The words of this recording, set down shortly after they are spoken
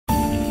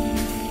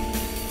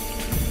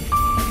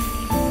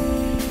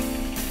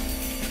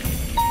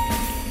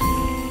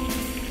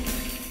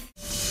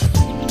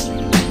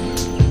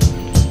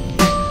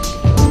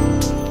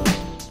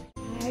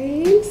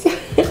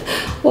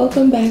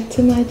welcome back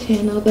to my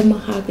channel, The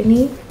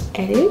Mahogany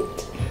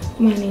Edit.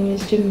 My name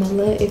is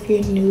Jamila if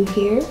you're new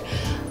here.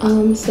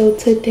 So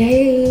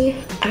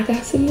today I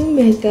got some new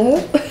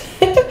makeup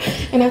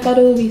and I thought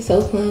it would be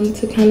so fun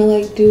to kind of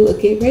like do a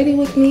get ready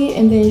with me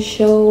and then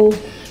show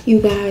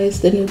you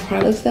guys the new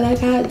products that I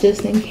got,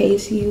 just in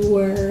case you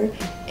were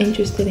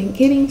interested in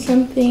getting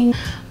something.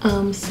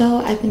 So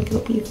I think it'll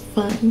be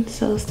fun,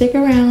 so stick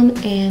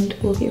around and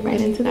we'll get right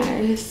into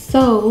that.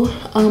 So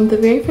the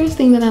very first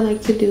thing that I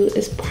like to do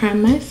is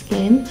prime my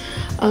skin.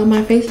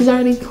 My face is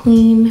already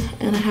clean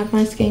and I have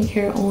my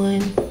skincare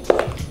on,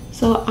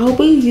 so I'll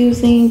be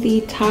using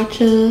the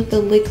Tatcha, the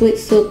liquid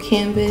silk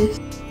canvas.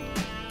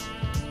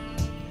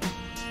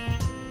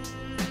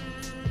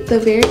 The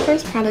very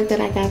first product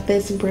that I got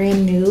that's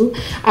brand new,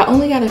 I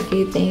only got a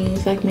few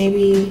things, like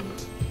maybe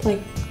like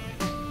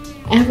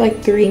I have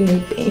like 3 new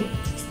things.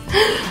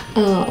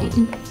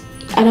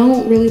 I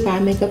don't really buy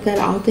makeup that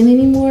often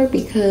anymore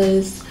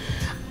because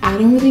I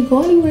don't really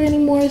go anywhere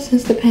anymore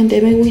since the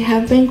pandemic. We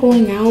have been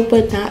going out,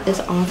 but not as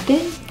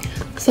often.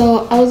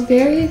 So I was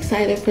very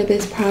excited for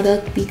this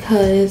product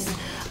because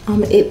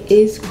it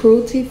is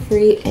cruelty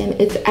free and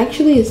it's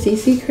actually a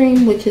CC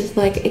cream, which is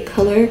like a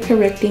color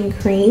correcting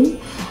cream.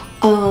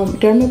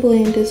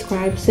 Dermablend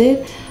describes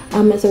it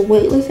as a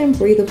weightless and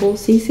breathable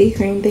CC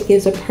cream that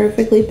gives a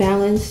perfectly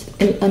balanced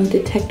and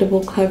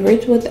undetectable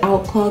coverage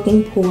without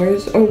clogging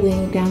pores or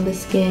weighing down the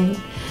skin.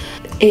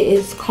 It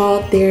is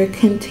called their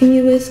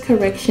Continuous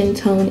Correction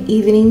Tone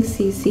Evening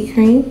CC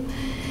Cream.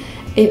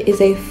 It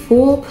is a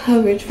full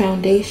coverage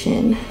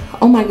foundation.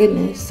 Oh my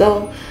goodness.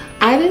 So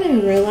I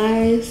didn't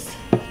realize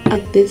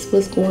that this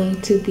was going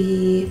to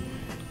be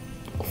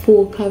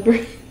full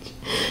coverage.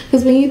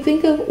 Because when you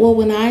think of, well,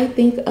 when I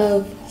think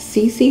of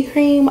CC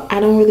cream, I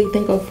don't really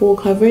think of full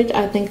coverage.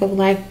 I think of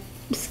like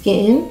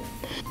skin.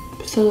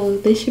 So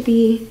this should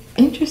be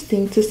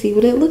interesting to see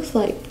what it looks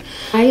like.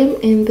 I am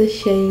in the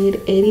shade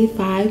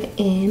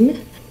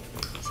 85N.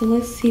 So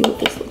let's see what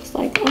this looks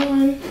like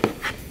on.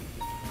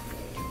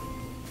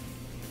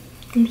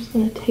 I'm just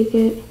going to take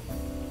it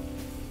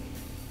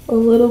a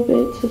little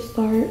bit to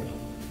start.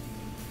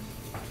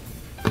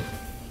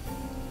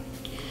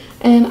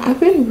 And I've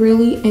been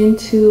really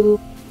into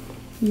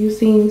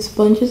using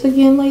sponges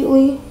again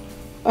lately.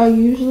 I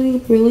usually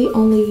really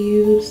only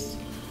use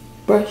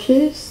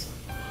brushes,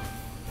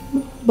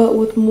 but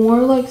with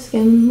more like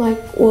skin,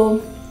 like, well,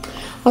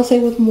 I'll say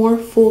with more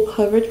full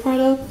coverage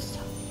products,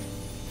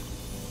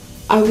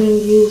 I've been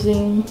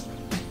using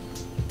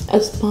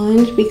a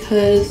sponge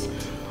because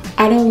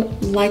I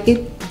don't like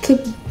it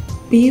to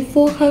be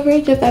full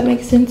coverage, if that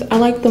makes sense. I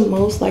like the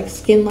most like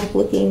skin like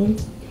looking,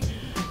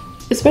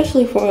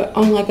 especially for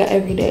on like an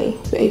everyday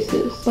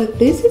basis. Like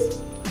this is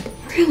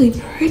really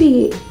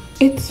pretty.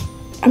 It's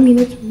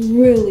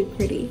really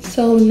pretty.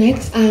 So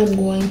next I'm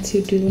going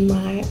to do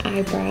my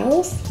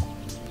eyebrows,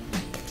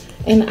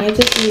 and I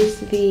just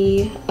used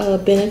the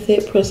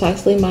Benefit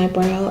Precisely My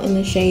Brow in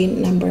the shade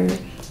number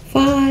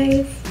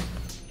 5.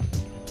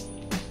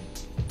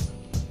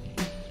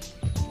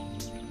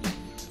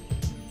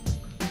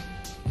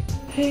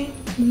 Okay,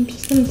 I'm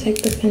just gonna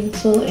take the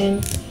pencil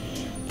and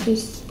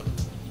just,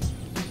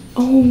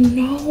 oh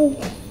no,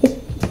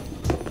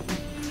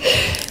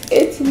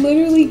 it's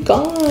literally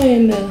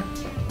gone.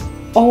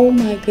 Oh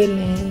my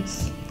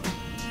goodness.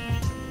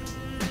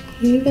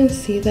 Can you even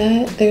see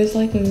that? There's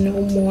like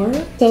no more.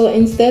 So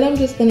instead I'm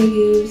just gonna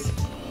use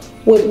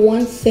what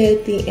once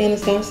said the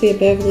Anastasia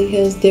Beverly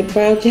Hills Dip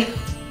Brow Gel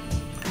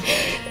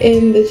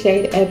in the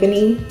shade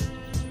Ebony.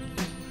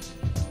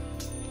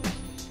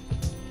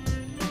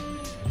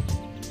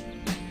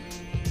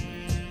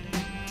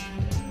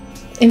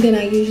 And then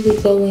I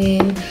usually go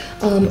in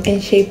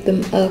and shape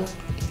them up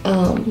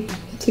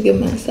to give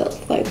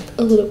myself like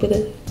a little bit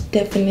of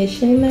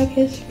definition, I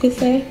guess you could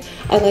say.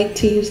 I like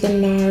to use the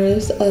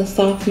NARS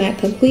Soft Matte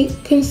Complete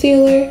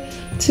Concealer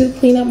to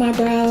clean up my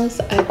brows.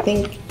 I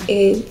think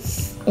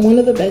it's one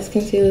of the best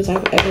concealers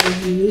I've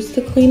ever used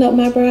to clean up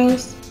my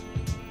brows.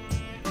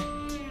 I'm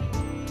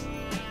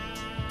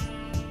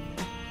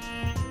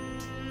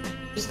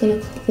just gonna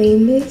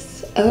clean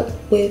this up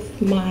with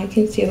my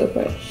concealer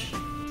brush.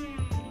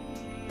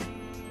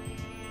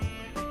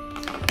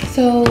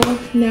 So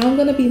now I'm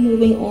going to be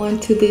moving on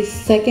to the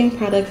second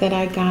product that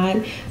I got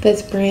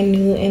that's brand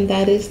new, and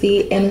that is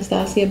the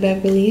Anastasia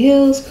Beverly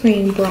Hills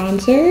Cream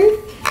Bronzer.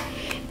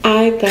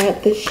 I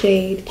got the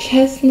shade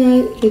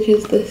Chestnut, which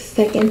is the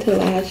second to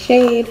last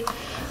shade.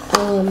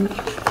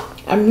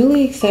 I'm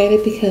really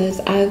excited because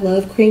I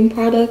love cream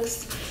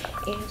products,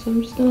 and so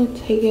I'm just going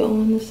to take it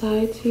on the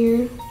sides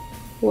here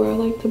where I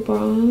like to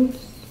bronze.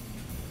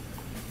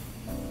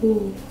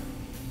 Ooh,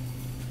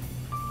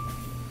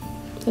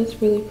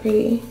 that's really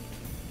pretty.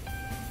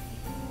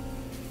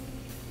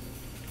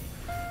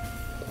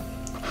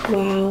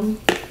 Wow,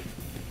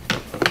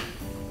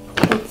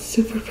 that's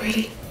super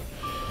pretty.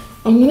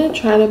 I'm gonna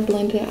try to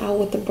blend it out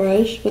with the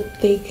brush,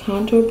 with the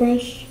contour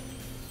brush.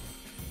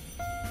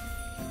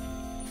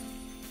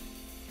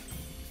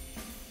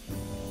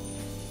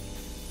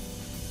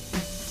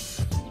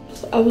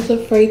 I was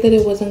afraid that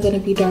it wasn't going to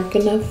be dark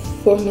enough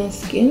for my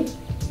skin,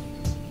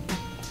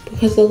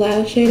 because the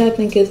last shade I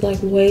think is like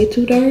way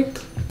too dark.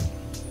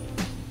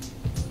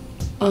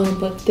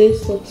 But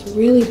this looks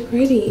really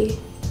pretty.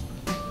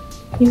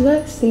 You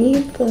guys see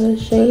the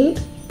shade?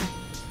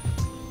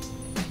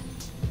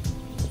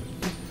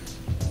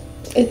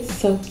 It's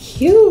so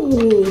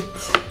cute.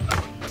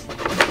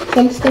 So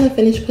I'm just gonna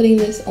finish putting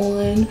this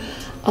on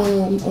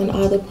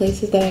all the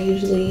places that I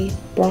usually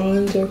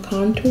bronze or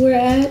contour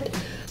at.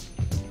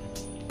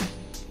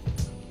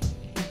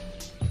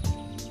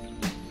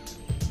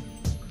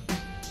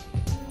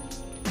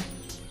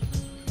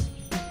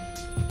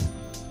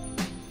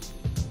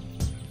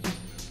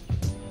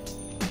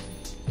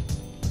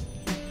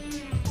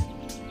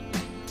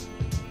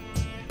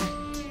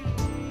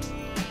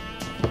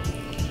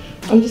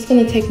 I'm just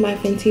gonna take my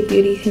Fenty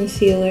Beauty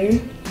concealer,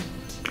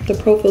 the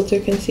Pro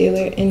Filter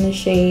concealer in the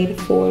shade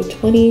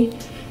 420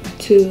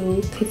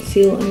 to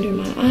conceal under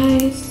my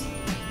eyes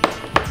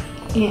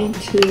and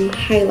to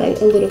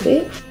highlight a little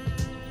bit.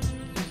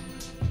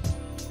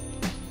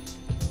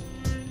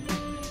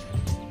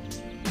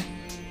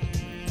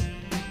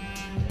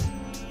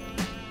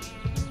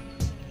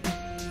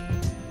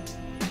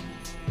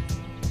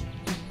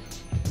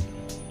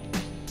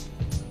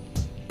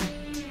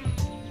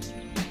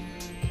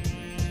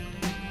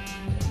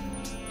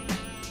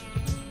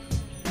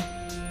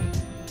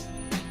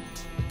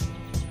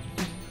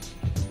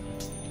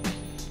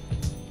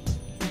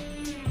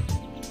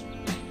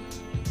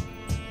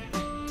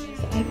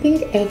 I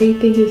think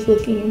everything is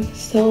looking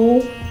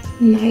so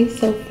nice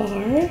so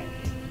far.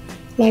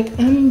 Like,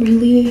 I'm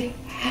really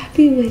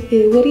happy with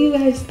it. What do you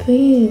guys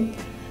think?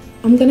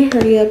 I'm gonna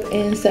hurry up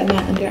and set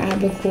my under eye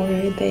before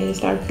they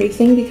start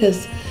creasing,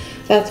 because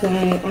that's why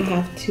I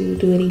have to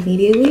do it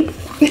immediately.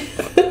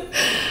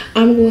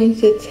 I'm going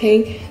to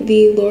take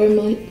the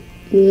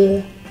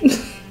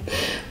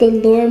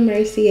Laura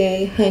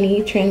Mercier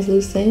Honey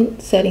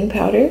Translucent Setting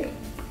Powder.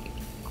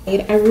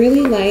 I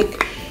really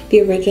like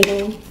the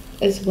original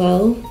as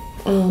well,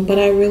 but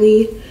I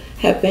really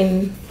have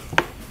been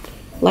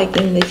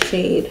liking this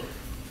shade.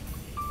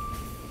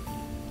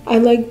 I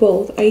like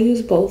both. I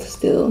use both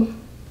still.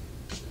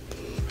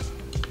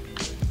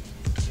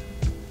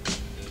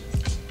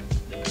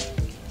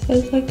 So I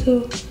just like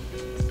to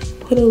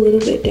put a little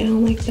bit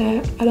down like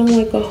that. I don't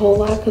like a whole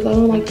lot because I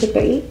don't like to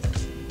bake.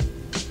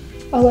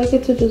 I like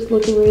it to just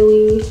look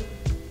really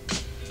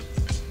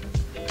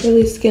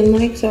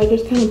skin-like, so I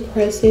just kind of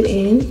press it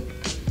in.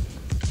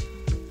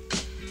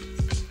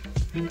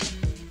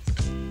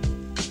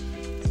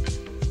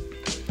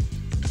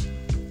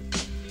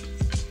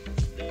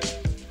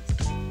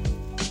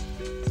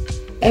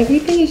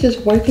 Everything is just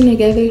working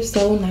together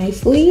so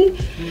nicely,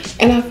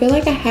 and I feel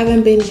like I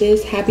haven't been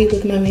this happy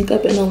with my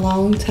makeup in a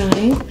long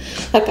time.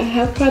 Like, I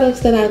have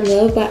products that I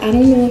love, but I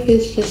don't know if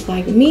it's just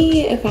like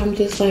me, if I'm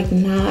just like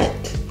not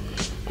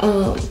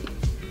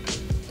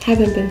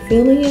haven't been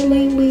feeling it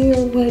lately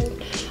or what,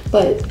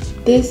 but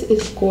this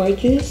is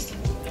gorgeous.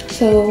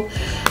 So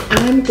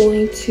I'm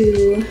going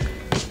to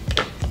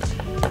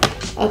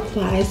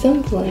apply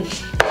some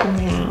blush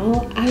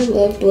now. I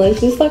love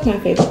blush. This is like my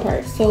favorite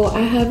part. So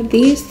I have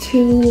these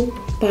two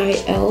by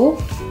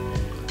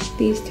e.l.f.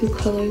 These two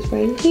colors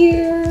right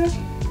here.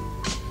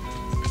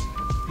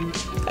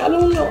 I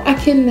don't know, I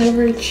can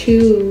never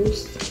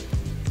choose.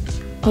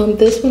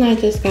 This one I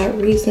just got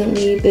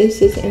recently.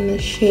 This is in the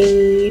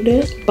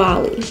shade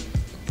Bali.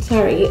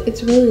 Sorry,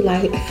 it's really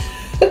light.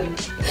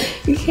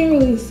 You can't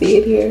really see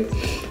it here.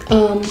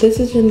 This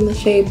is in the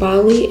shade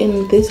Bali,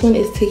 and this one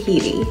is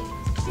Tahiti,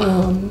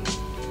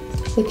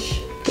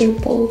 which they're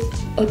both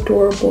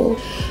adorable.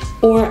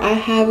 Or I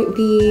have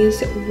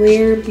these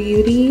Rare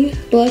Beauty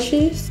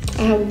blushes.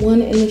 I have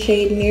one in the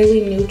shade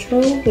Nearly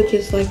Neutral, which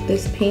is like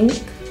this pink,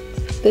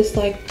 this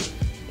like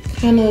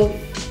kind of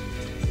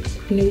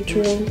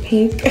neutral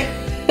pink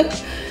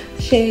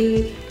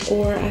shade.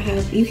 Or I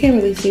have, you can't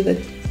really see the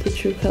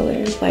true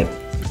color like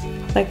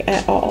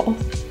at all.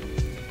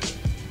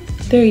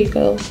 There you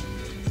go.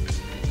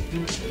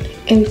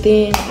 And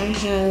then I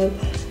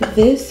have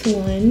this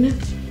one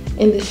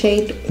in the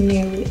shade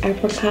Nearly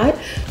Apricot,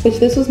 which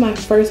this was my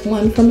first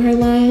one from her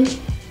line.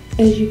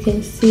 As you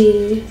can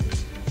see,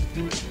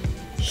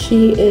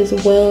 she is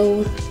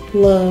well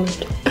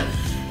loved.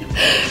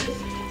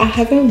 I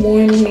haven't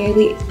worn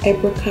Nearly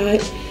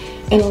Apricot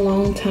in a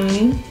long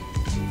time,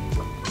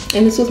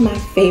 and this was my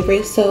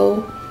favorite,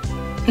 so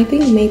I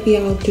think maybe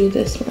I'll do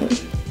this one.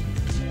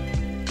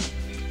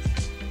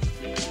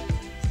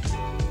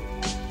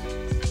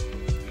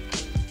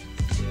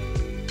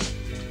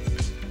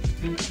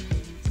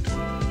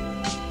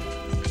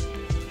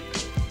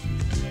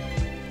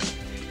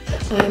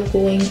 I'm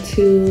going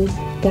to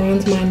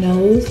bronze my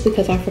nose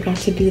because I forgot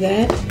to do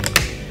that.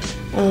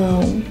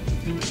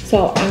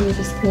 So I'm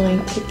just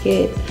going to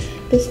get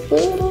this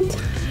little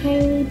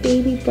tiny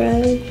baby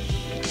brush.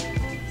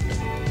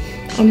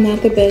 I'm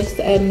not the best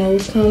at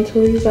nose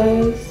contour, you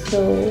guys,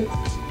 so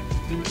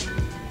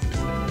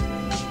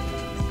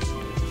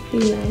be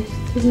nice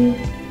to me.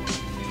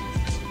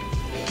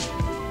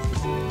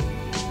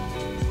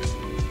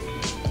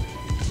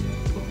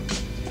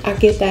 I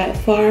get that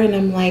far and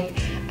I'm like,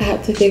 I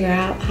have to figure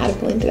out how to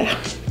blend it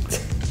out.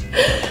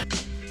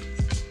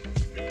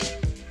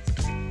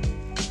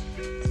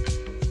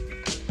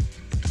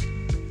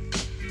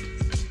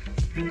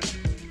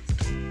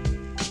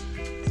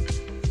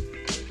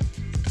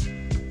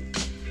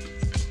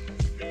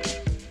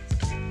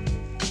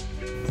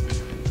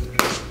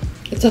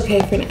 It's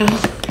okay for now.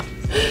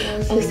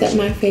 I'll set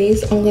my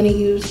face. I'm gonna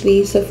use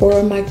the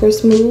Sephora Micro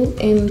Smooth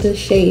in the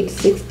shade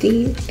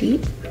 60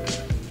 Deep.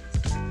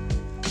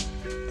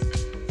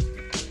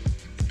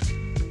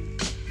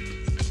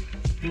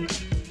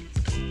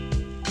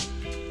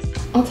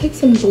 I'll take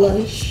some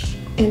blush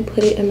and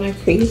put it in my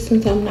crease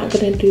since I'm not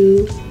gonna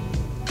do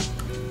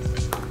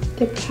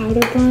the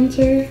powder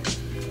bronzer.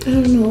 I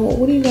don't know.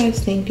 What do you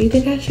guys think? Do you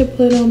think I should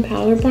put on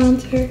powder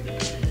bronzer?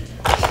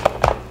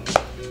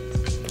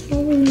 I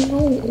don't really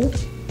know.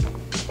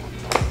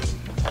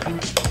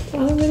 I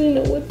don't really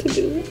know what to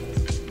do.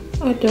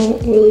 I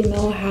don't really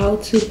know how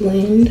to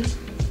blend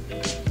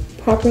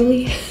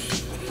properly.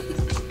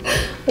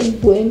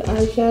 Blend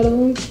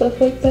eyeshadow and stuff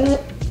like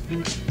that.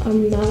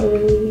 I'm not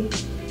really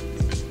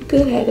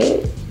good at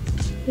it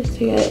just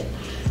yet.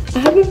 I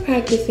have been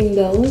practicing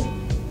though.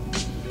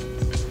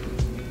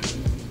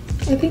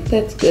 I think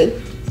that's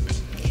good.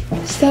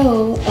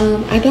 So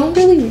I don't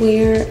really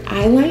wear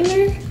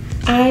eyeliner.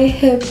 I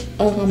have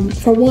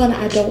for one,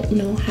 I don't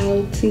know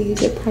how to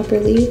use it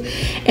properly,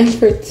 and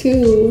for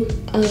two,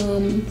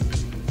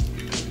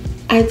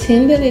 I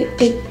tend that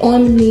it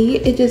on me,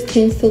 it just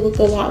tends to look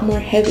a lot more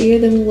heavier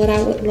than what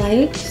I would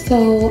like.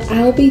 So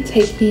I'll be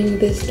taking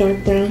this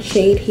dark brown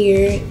shade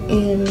here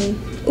in,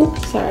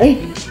 oops, sorry,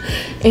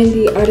 in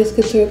the Artist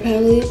Couture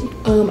palette.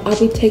 I'll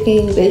be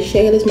taking this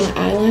shade as my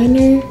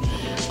eyeliner,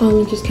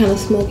 and just kind of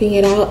smoking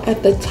it out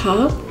at the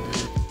top.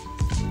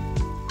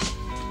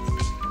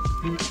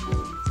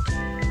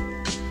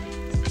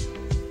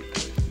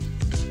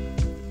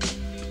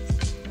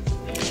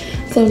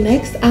 So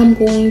next I'm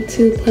going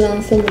to put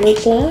on some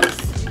lip gloss.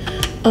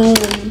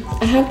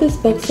 I have this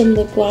Buxom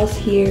lip gloss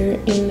here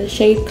in the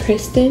shade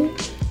Kristen.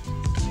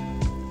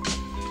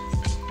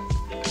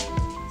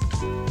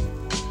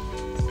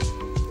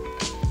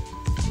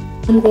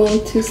 I'm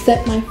going to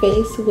set my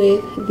face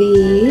with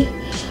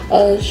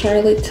the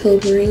Charlotte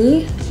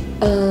Tilbury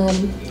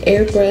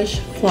Airbrush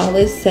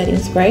Flawless Setting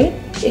Spray.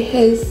 It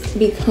has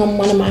become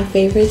one of my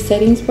favorite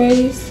setting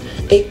sprays.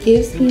 It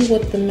gives me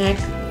what the MAC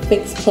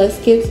Fix Plus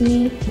gives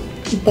me,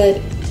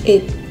 but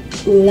it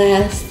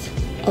lasts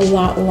a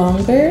lot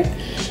longer,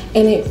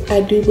 and I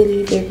do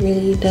believe it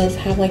really does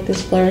have like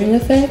this blurring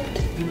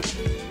effect.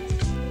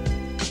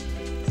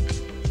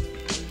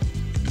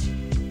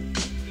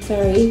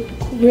 Sorry,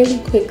 really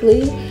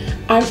quickly,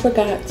 I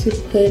forgot to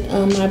put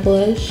my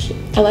blush.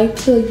 I like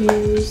to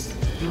use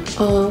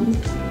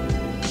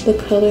the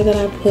color that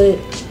I put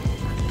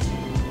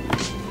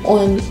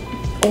on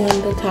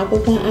the top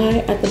of my eye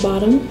at the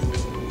bottom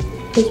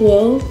as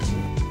well.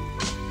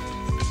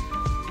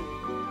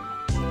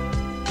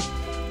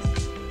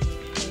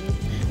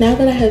 Now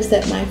that I have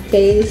set my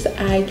face,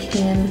 I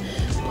can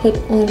put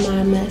on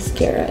my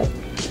mascara.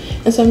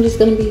 And so I'm just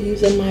going to be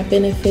using my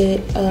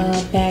Benefit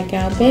Bad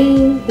Gal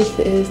Bang. This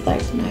is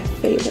like my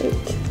favorite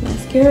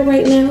mascara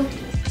right now.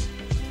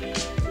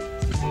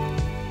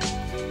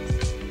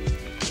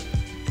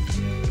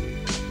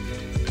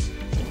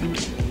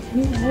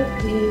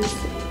 That is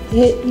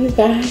it, you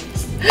guys.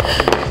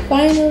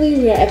 Finally,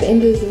 we are at the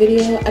end of this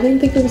video. I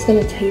didn't think it was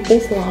going to take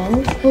this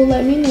long. So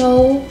let me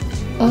know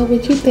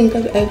what you think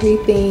of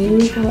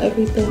everything, how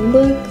everything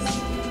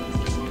looks.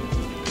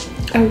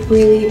 I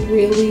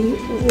really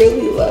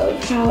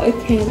love how it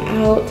came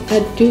out. I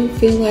do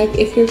feel like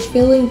if you're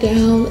feeling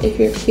down, if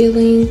you're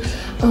feeling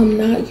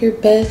not your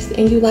best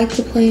and you like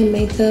to play in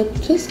makeup,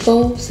 just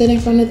go sit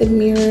in front of the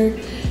mirror,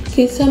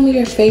 get some of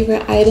your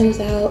favorite items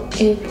out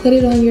and put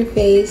it on your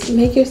face.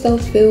 Make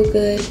yourself feel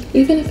good,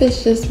 even if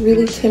it's just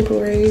really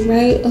temporary,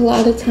 right? A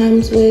lot of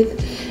times with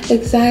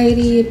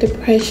anxiety and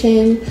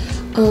depression,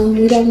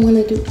 we don't want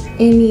to do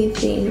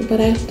anything,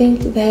 but I think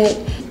that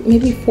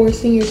maybe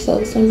forcing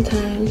yourself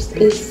sometimes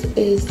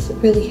is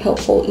really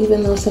helpful,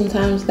 even though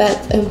sometimes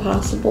that's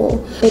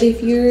impossible. But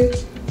if you're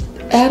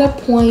at a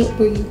point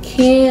where you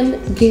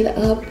can get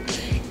up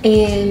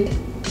and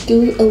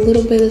do a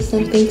little bit of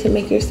something to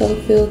make yourself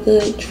feel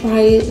good, try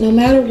it, no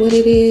matter what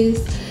it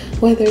is,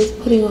 whether it's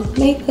putting on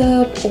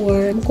makeup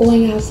or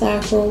going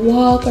outside for a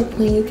walk or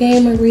playing a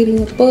game or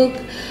reading a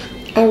book.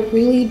 I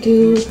really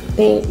do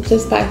think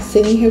just by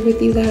sitting here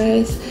with you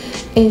guys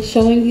and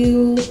showing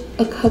you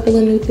a couple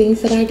of new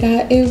things that I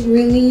got, it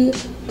really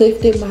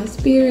lifted my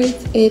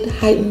spirits. It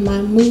heightened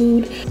my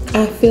mood.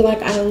 I feel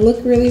like I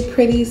look really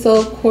pretty,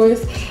 so of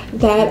course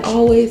that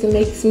always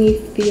makes me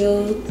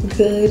feel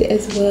good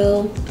as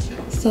well.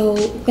 So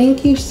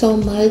thank you so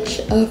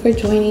much for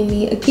joining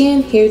me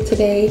again here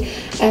today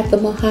at the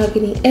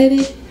Mahogany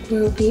Edit,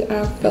 where we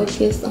are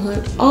focused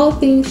on all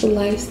things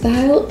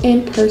lifestyle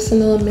and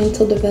personal and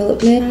mental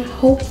development. I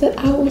hope that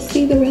I will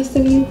see the rest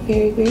of you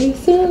very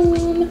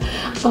soon.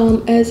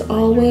 As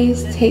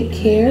always, take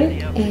care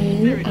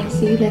and I'll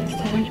see you next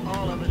time.